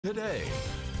Today.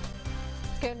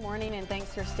 Good morning and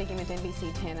thanks for sticking with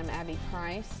NBC 10. I'm Abby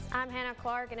Price. I'm Hannah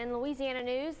Clark, and in Louisiana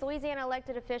news, Louisiana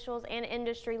elected officials and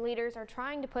industry leaders are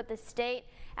trying to put the state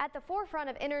at the forefront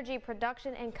of energy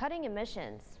production and cutting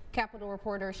emissions. Capitol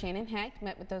reporter Shannon Hecht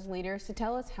met with those leaders to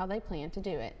tell us how they plan to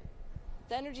do it.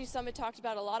 The Energy Summit talked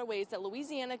about a lot of ways that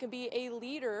Louisiana can be a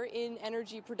leader in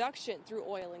energy production through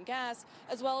oil and gas,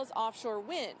 as well as offshore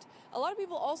wind. A lot of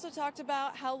people also talked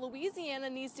about how Louisiana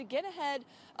needs to get ahead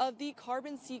of the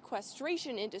carbon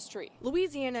sequestration industry.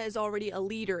 Louisiana is already a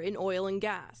leader in oil and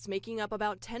gas, making up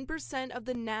about 10% of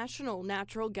the national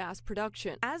natural gas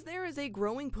production. As there is a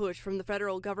growing push from the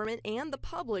federal government and the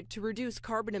public to reduce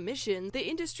carbon emissions, the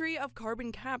industry of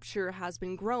carbon capture has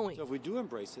been growing. So if we do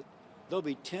embrace it, there'll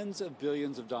be tens of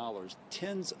billions of dollars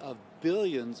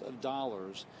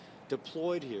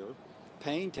deployed here,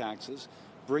 paying taxes,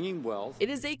 bringing wealth. It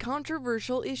is a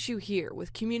controversial issue here,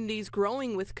 with communities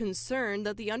growing with concern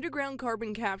that the underground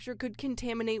carbon capture could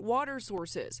contaminate water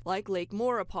sources, like Lake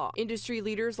Maurepas. Industry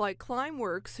leaders like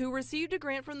Climeworks, who received a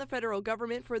grant from the federal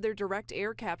government for their direct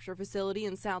air capture facility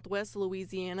in southwest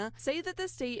Louisiana, say that the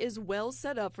state is well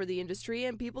set up for the industry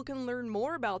and people can learn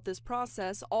more about this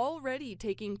process already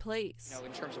taking place.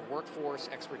 In terms of workforce,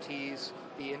 expertise,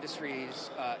 the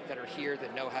industries that are here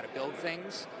that know how to build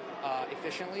things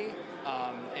efficiently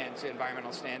and to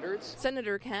environmental standards.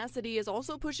 Senator Cassidy is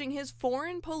also pushing his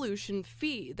foreign pollution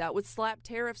fee that would slap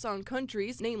tariffs on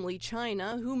countries, namely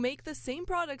China, who make the same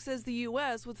products as the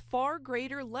U.S. with far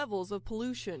greater levels of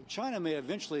pollution. China may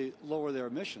eventually lower their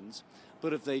emissions,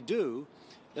 but if they do,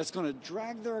 that's going to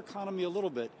drag their economy a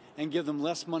little bit and give them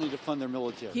less money to fund their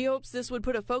military. He hopes this would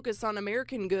put a focus on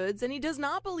American goods, and he does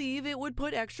not believe it would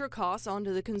put extra costs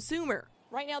onto the consumer.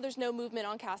 Right now, there's no movement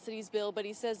on Cassidy's bill, but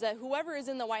he says that whoever is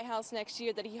in the White House next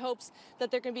year, that he hopes that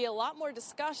there can be a lot more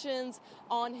discussions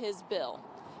on his bill.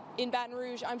 In Baton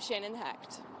Rouge, I'm Shannon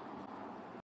Hecht.